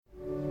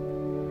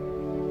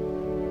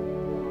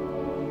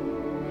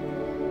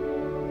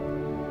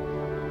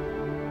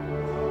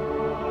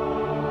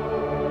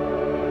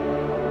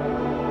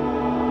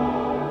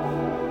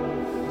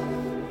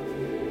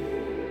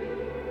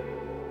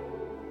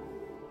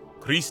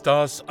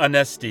Christos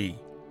Anesti.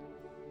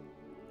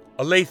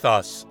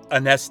 Aleithos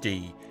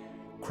Anesti.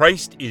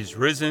 Christ is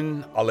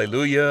risen,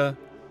 Alleluia.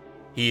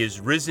 He is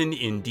risen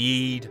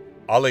indeed,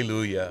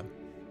 Alleluia.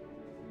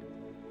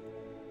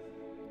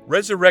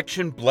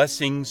 Resurrection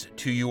blessings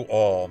to you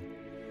all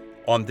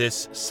on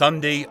this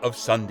Sunday of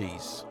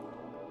Sundays.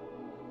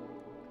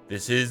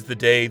 This is the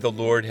day the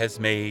Lord has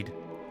made.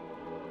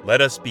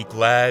 Let us be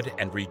glad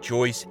and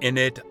rejoice in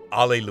it,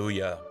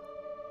 Alleluia.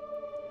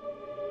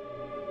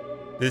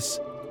 This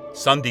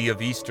Sunday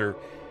of Easter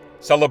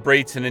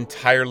celebrates an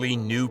entirely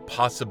new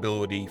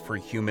possibility for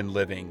human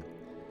living,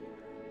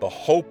 the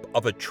hope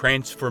of a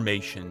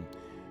transformation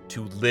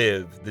to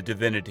live the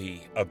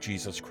divinity of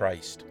Jesus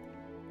Christ.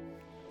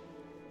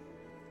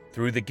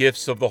 Through the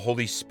gifts of the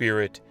Holy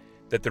Spirit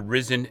that the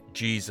risen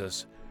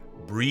Jesus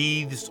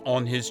breathes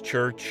on his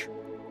church,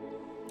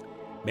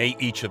 may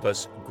each of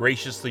us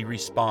graciously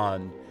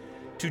respond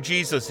to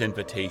Jesus'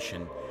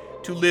 invitation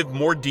to live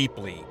more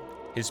deeply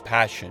his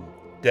passion,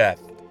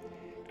 death,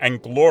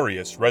 and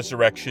glorious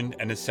resurrection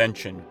and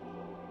ascension,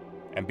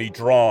 and be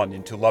drawn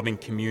into loving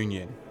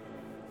communion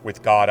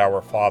with God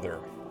our Father.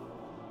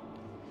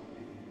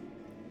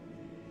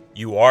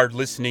 You are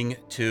listening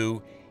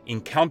to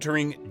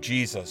Encountering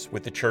Jesus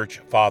with the Church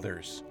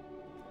Fathers,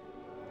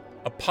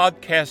 a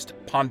podcast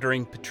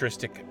pondering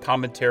patristic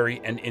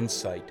commentary and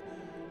insight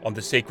on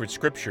the sacred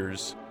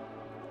scriptures,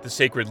 the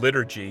sacred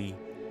liturgy,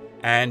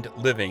 and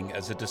living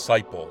as a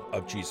disciple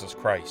of Jesus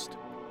Christ.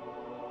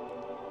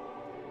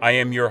 I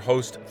am your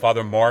host,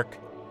 Father Mark,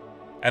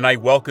 and I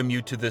welcome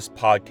you to this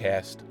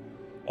podcast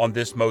on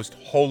this most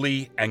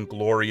holy and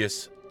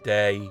glorious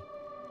day,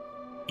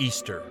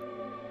 Easter,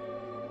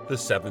 the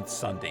seventh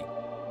Sunday.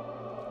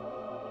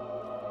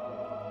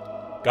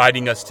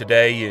 Guiding us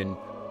today in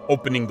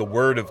opening the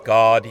Word of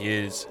God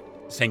is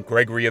St.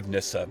 Gregory of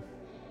Nyssa.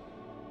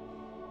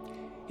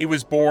 He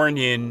was born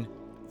in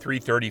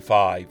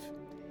 335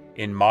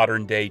 in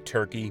modern-day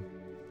Turkey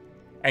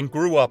and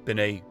grew up in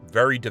a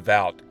very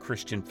devout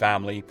Christian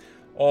family,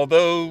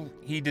 although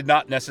he did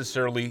not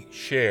necessarily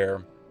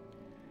share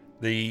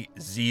the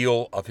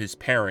zeal of his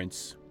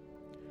parents,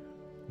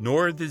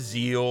 nor the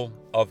zeal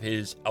of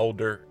his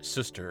elder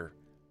sister,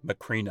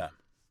 Macrina.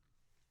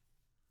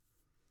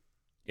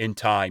 In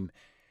time,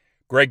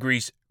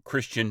 Gregory's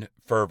Christian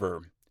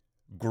fervor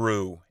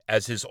grew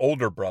as his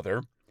older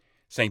brother,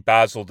 St.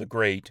 Basil the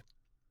Great,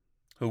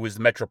 who was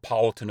the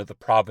metropolitan of the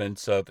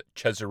province of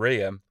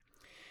Caesarea,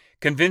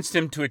 convinced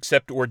him to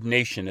accept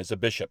ordination as a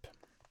bishop.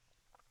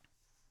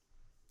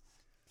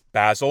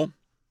 Basil,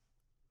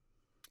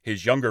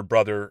 his younger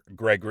brother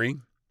Gregory,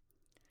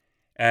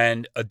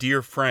 and a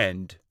dear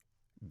friend,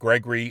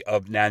 Gregory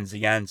of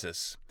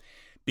Nazianzus,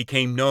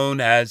 became known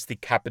as the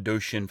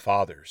Cappadocian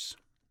Fathers.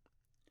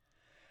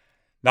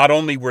 Not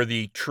only were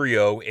the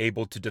trio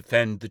able to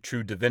defend the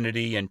true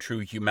divinity and true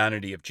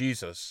humanity of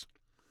Jesus,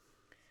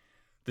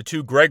 the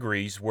two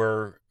Gregorys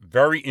were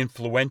very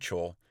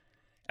influential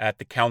at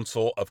the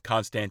Council of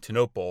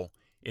Constantinople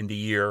in the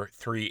year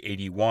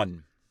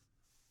 381.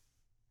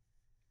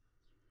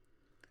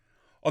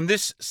 On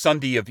this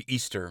Sunday of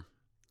Easter,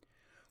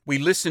 we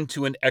listen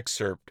to an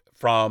excerpt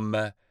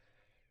from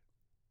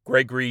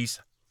Gregory's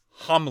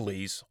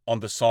homilies on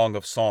the Song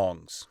of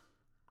Songs.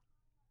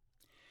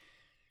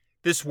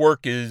 This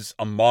work is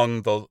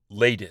among the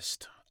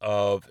latest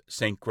of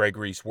St.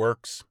 Gregory's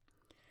works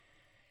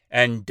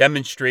and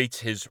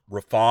demonstrates his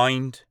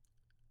refined,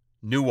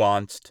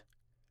 nuanced,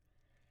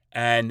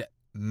 and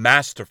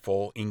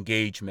masterful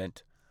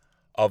engagement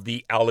of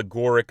the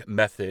allegoric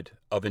method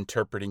of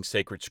interpreting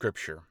sacred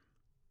scripture.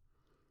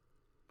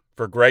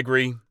 For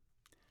Gregory,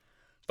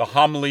 the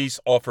homilies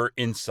offer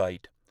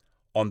insight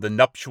on the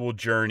nuptial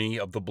journey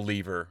of the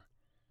believer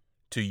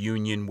to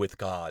union with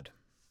God.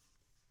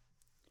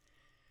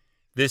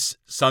 This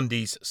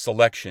Sunday's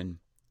selection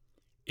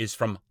is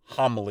from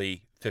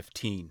Homily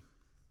 15.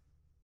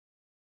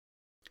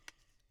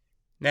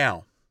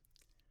 Now,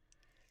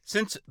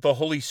 since the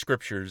Holy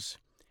Scriptures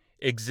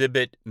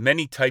exhibit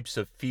many types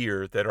of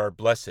fear that are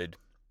blessed,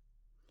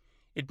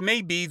 it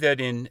may be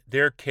that in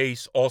their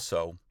case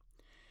also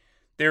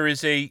there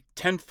is a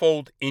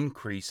tenfold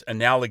increase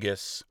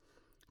analogous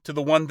to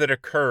the one that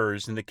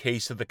occurs in the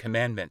case of the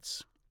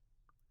commandments.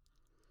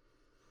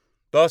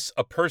 Thus,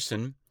 a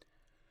person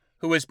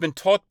who has been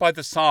taught by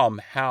the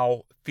psalm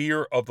how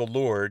fear of the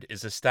Lord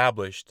is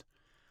established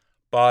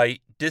by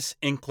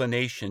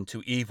disinclination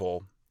to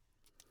evil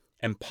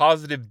and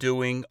positive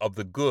doing of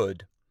the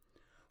good,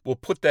 will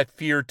put that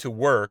fear to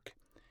work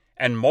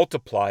and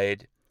multiply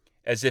it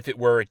as if it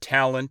were a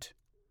talent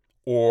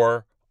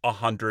or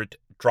 100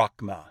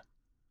 drachma.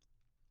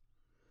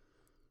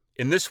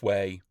 In this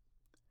way,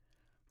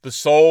 the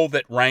soul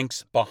that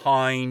ranks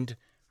behind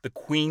the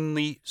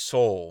queenly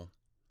soul,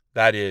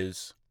 that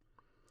is,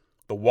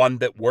 the one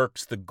that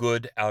works the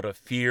good out of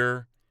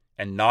fear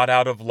and not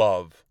out of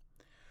love,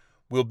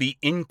 will be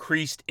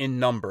increased in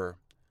number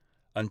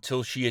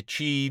until she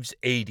achieves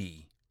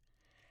 80,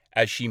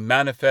 as she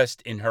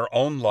manifests in her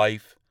own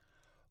life,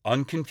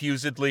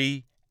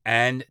 unconfusedly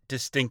and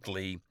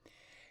distinctly,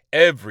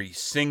 every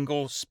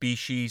single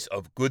species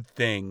of good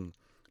thing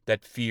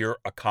that fear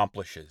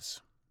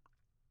accomplishes.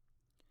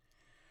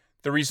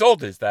 The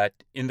result is that,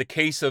 in the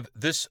case of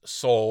this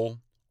soul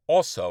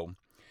also,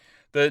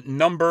 the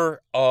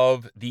number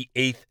of the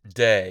 8th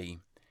day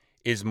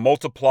is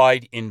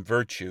multiplied in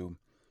virtue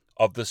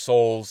of the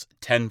soul's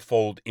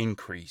tenfold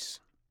increase.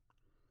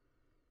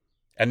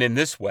 And in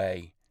this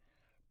way,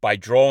 by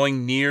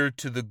drawing near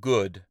to the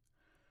good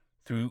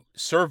through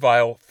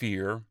servile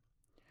fear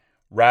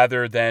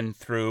rather than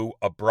through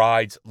a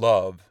bride's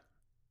love,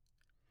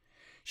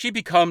 she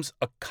becomes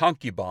a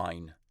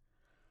concubine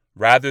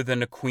rather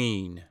than a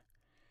queen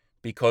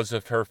because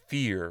of her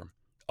fear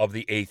of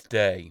the 8th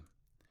day,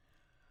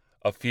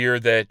 a fear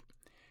that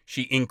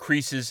she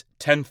increases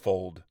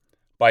tenfold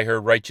by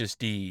her righteous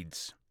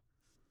deeds,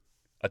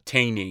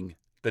 attaining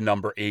the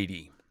number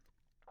 80.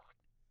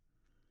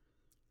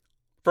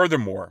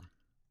 Furthermore,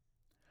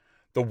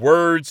 the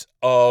words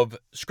of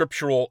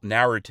scriptural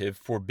narrative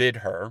forbid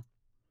her,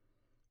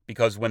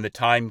 because when the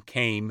time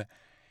came,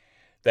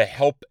 the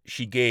help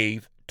she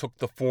gave took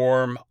the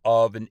form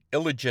of an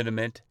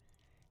illegitimate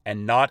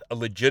and not a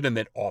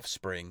legitimate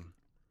offspring,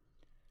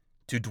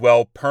 to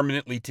dwell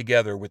permanently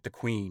together with the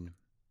queen,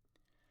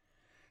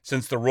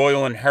 since the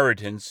royal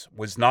inheritance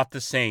was not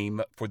the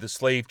same for the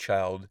slave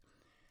child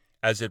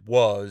as it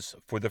was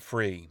for the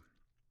free.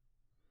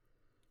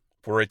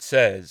 For it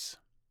says,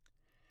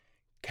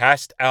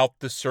 "Cast out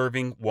the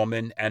serving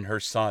woman and her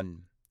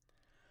son,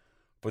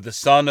 for the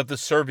son of the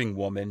serving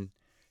woman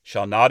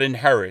shall not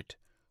inherit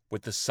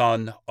with the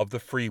son of the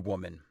free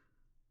woman."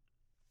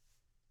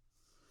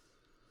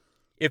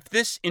 If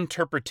this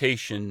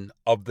interpretation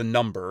of the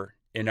number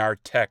in our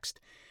text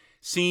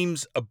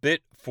seems a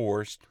bit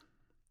forced,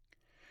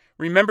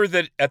 remember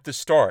that at the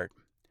start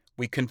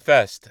we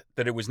confessed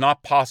that it was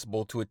not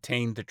possible to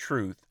attain the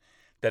truth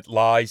that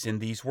lies in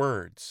these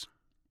words.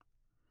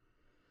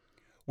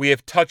 We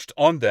have touched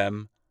on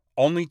them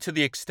only to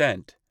the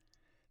extent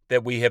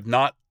that we have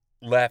not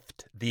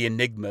left the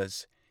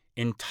enigmas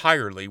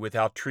entirely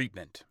without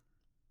treatment.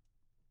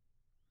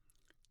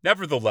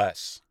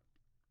 Nevertheless,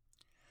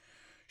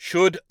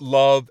 should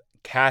love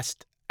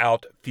cast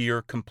out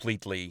fear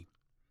completely,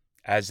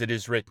 as it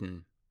is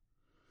written,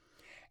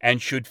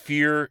 and should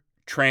fear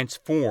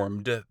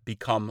transformed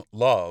become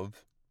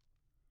love,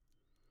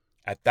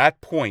 at that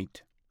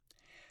point,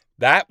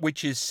 that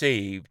which is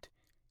saved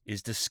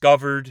is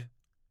discovered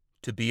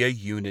to be a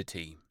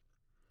unity,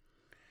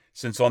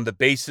 since on the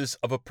basis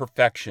of a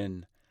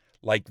perfection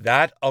like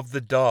that of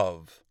the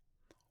dove,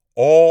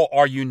 all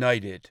are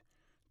united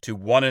to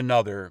one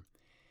another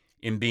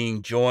in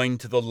being joined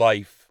to the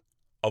life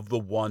of the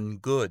one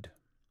good.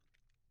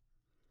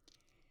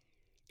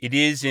 It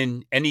is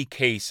in any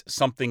case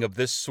something of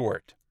this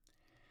sort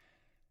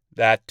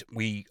that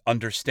we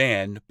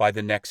understand by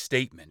the next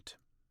statement.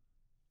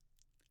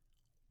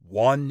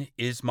 One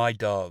is my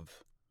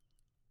dove,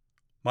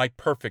 my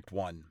perfect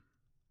one.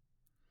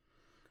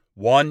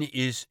 One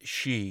is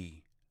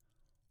she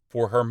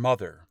for her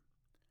mother,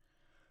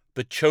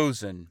 the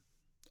chosen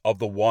of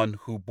the one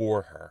who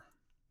bore her.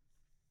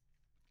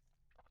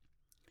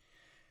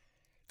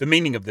 The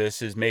meaning of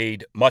this is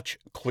made much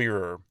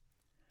clearer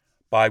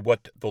by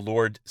what the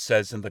Lord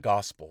says in the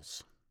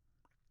Gospels,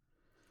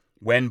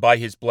 when by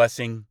his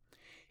blessing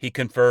he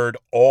conferred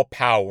all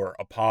power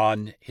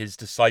upon his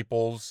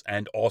disciples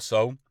and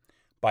also,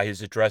 by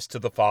his address to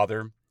the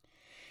Father,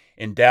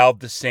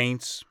 endowed the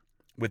saints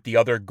with the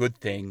other good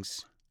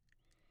things.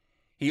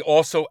 He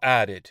also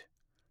added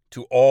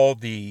to all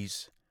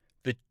these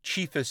the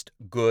chiefest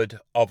good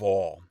of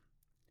all,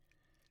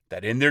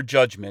 that in their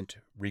judgment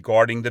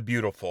regarding the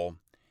beautiful,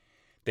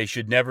 they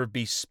should never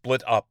be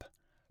split up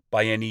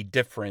by any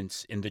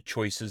difference in the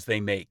choices they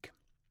make.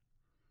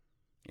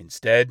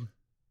 Instead,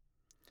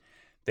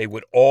 they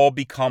would all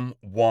become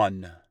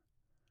one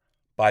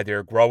by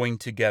their growing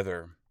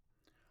together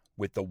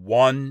with the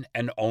one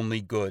and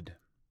only good,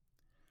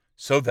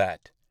 so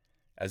that,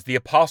 as the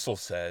Apostle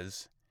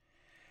says,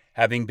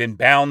 having been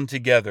bound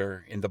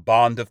together in the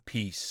bond of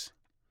peace,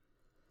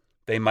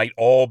 they might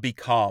all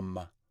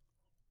become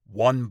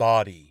one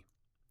body,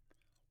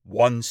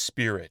 one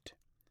spirit,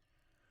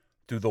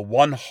 through the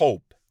one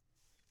hope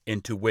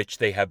into which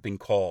they have been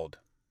called.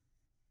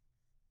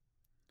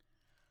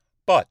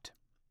 But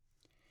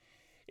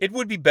it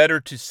would be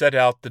better to set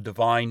out the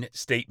divine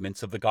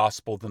statements of the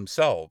gospel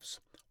themselves,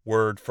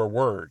 word for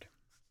word,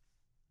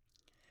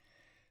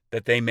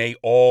 that they may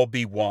all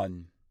be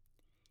one,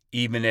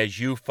 even as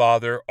you,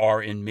 Father,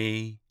 are in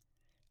me,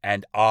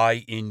 and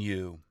I in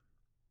you,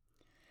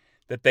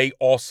 that they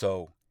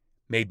also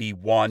may be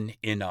one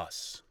in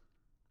us.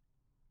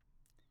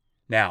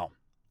 Now,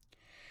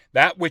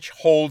 that which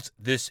holds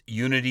this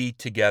unity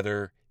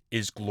together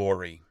is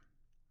glory,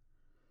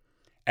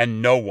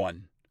 and no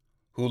one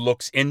who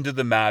looks into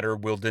the matter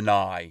will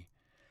deny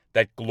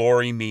that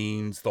glory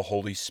means the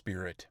Holy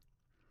Spirit,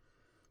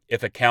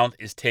 if account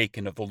is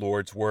taken of the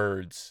Lord's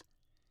words.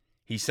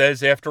 He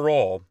says, after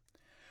all,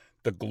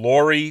 the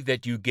glory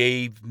that you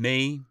gave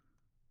me,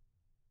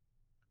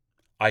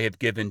 I have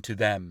given to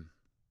them,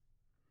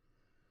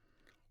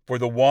 For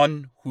the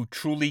one who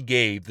truly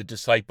gave the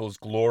disciples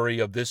glory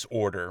of this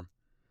order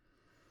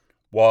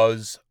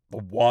was the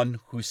one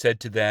who said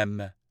to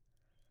them,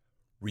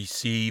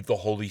 "Receive the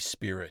Holy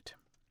Spirit."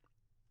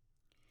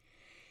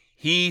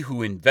 He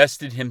who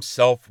invested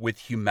himself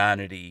with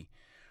humanity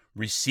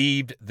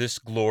received this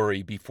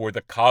glory before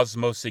the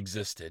cosmos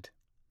existed.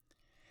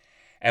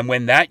 And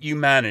when that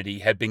humanity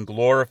had been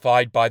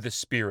glorified by the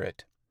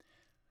Spirit,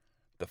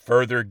 the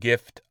further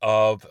gift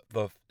of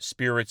the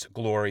Spirit's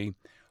glory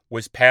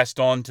was passed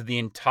on to the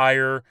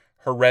entire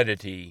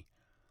heredity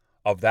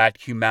of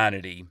that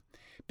humanity,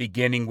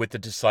 beginning with the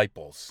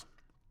disciples.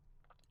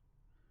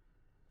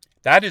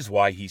 That is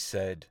why he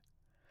said,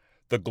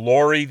 "The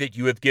glory that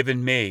you have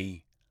given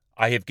me,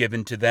 I have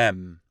given to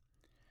them,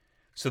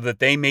 so that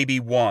they may be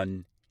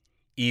one,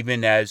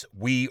 even as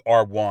we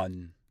are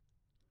one.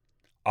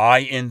 I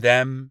in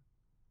them,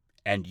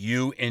 and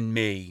you in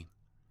me,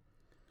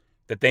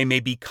 that they may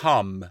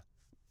become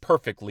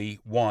perfectly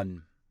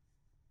one."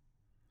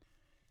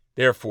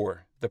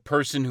 Therefore, the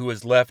person who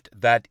has left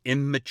that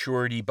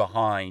immaturity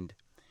behind,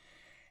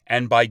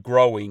 and by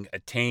growing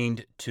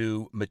attained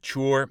to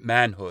mature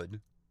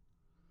manhood,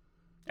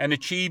 and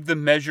achieved the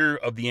measure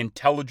of the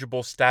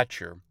intelligible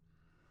stature,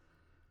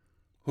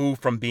 who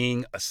from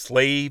being a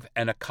slave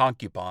and a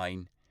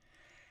concubine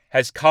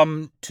has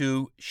come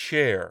to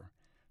share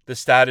the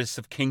status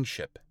of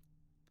kingship,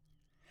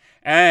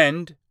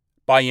 and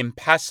by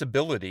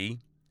impassibility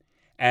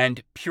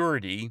and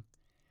purity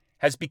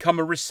has become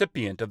a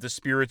recipient of the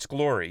Spirit's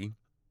glory.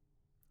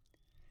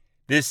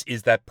 This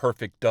is that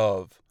perfect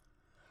dove,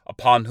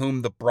 upon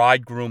whom the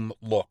bridegroom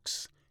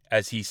looks,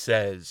 as he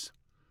says,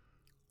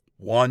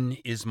 "One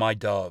is my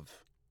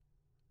dove,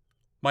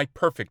 my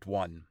perfect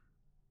one.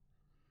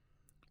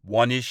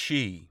 One is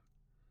she,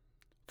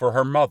 for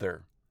her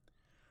mother,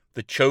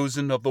 the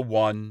chosen of the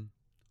one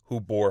who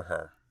bore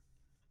her."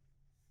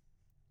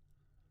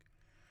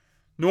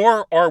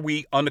 Nor are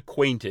we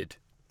unacquainted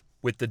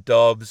with the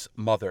dove's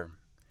mother,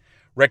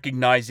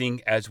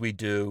 recognizing as we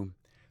do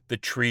the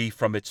tree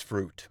from its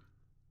fruit.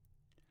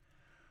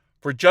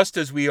 For just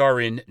as we are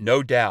in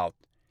no doubt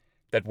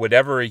that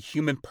whatever a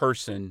human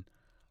person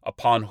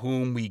upon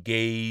whom we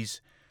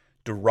gaze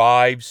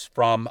derives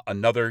from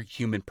another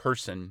human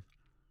person,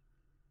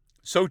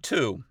 so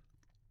too,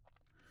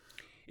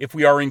 if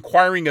we are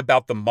inquiring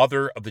about the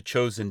mother of the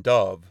chosen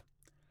dove,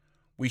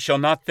 we shall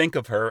not think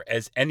of her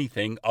as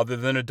anything other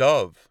than a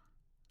dove.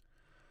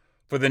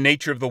 For the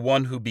nature of the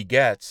one who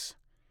begets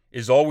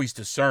is always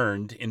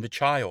discerned in the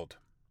child.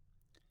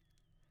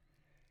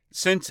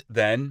 Since,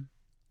 then,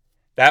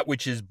 that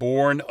which is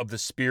born of the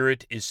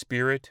Spirit is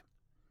spirit,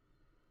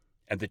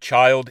 and the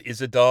child is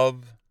a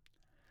dove,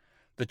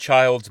 the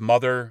child's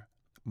mother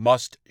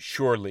must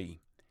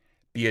surely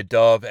be a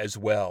dove as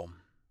well,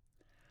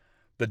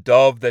 the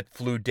dove that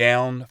flew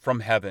down from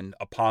heaven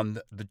upon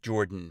the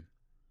Jordan,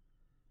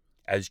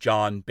 as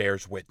John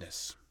bears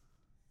witness.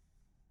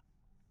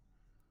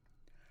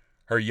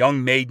 Her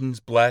young maidens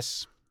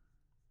bless,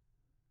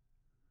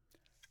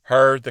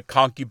 her the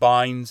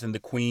concubines and the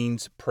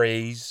queens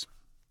praise,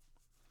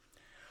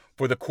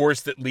 for the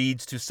course that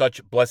leads to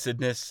such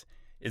blessedness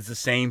is the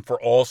same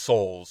for all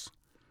souls,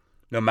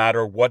 no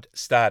matter what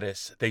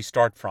status they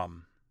start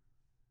from.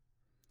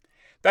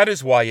 That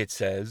is why it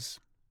says,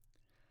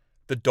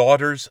 "The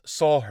daughters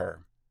saw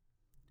her,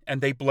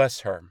 and they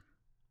bless her.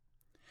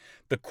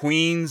 The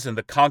queens and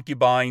the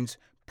concubines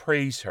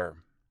praise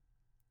her.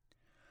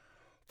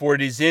 For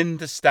it is in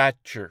the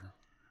stature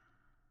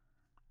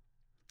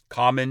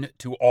common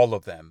to all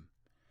of them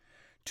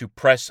to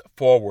press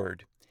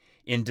forward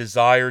in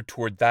desire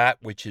toward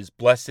that which is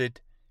blessed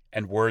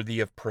and worthy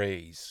of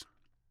praise.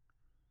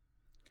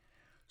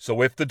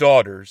 So if the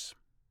daughters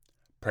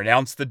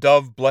pronounce the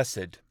dove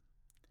blessed,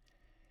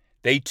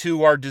 they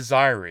too are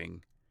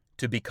desiring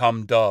to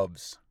become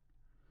doves.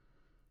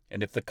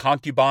 And if the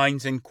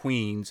concubines and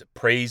queens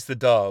praise the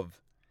dove,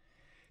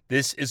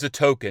 this is a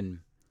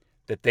token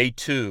that they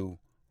too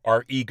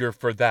are eager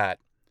for that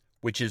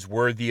which is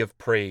worthy of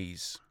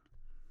praise.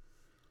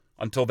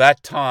 Until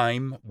that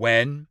time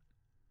when,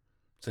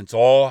 since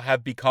all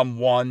have become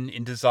one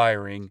in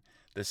desiring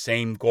the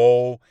same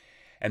goal,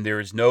 and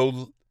there is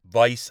no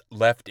vice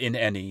left in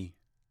any,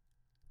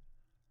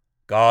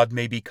 God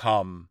may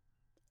become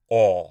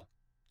all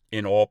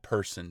in all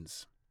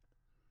persons,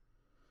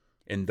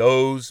 in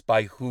those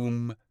by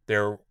whom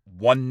their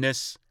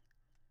oneness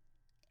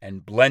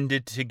and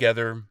blended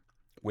together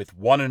with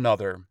one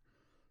another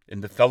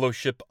in the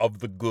fellowship of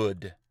the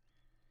good,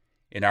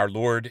 in our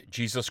Lord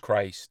Jesus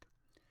Christ,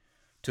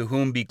 to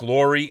whom be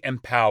glory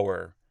and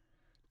power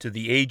to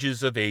the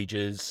ages of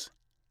ages.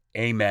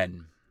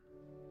 Amen.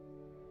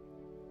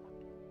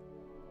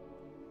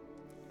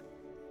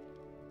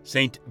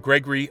 Saint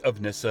Gregory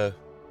of Nyssa,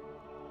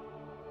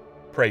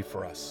 pray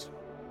for us.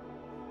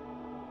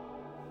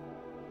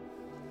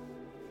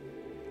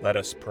 Let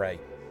us pray.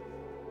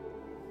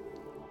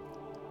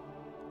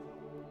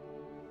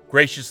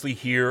 Graciously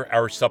hear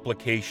our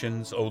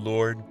supplications, O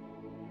Lord,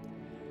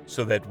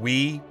 so that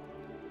we,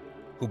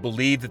 who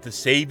believe that the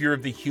Savior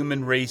of the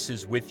human race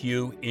is with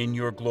you in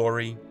your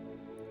glory,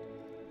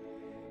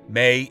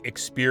 may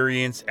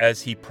experience,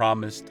 as he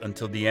promised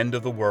until the end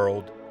of the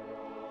world,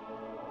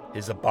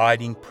 his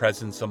abiding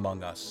presence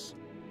among us,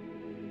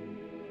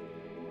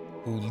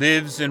 who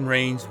lives and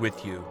reigns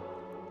with you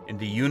in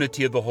the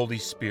unity of the Holy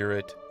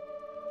Spirit,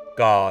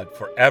 God,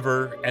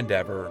 forever and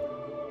ever.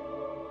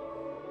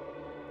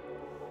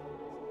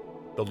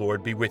 The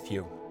Lord be with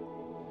you.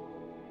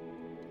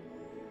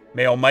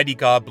 May Almighty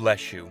God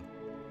bless you,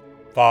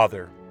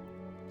 Father,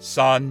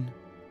 Son,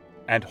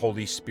 and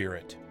Holy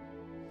Spirit.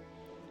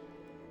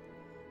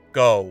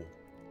 Go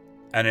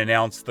and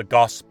announce the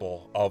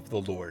gospel of the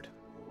Lord.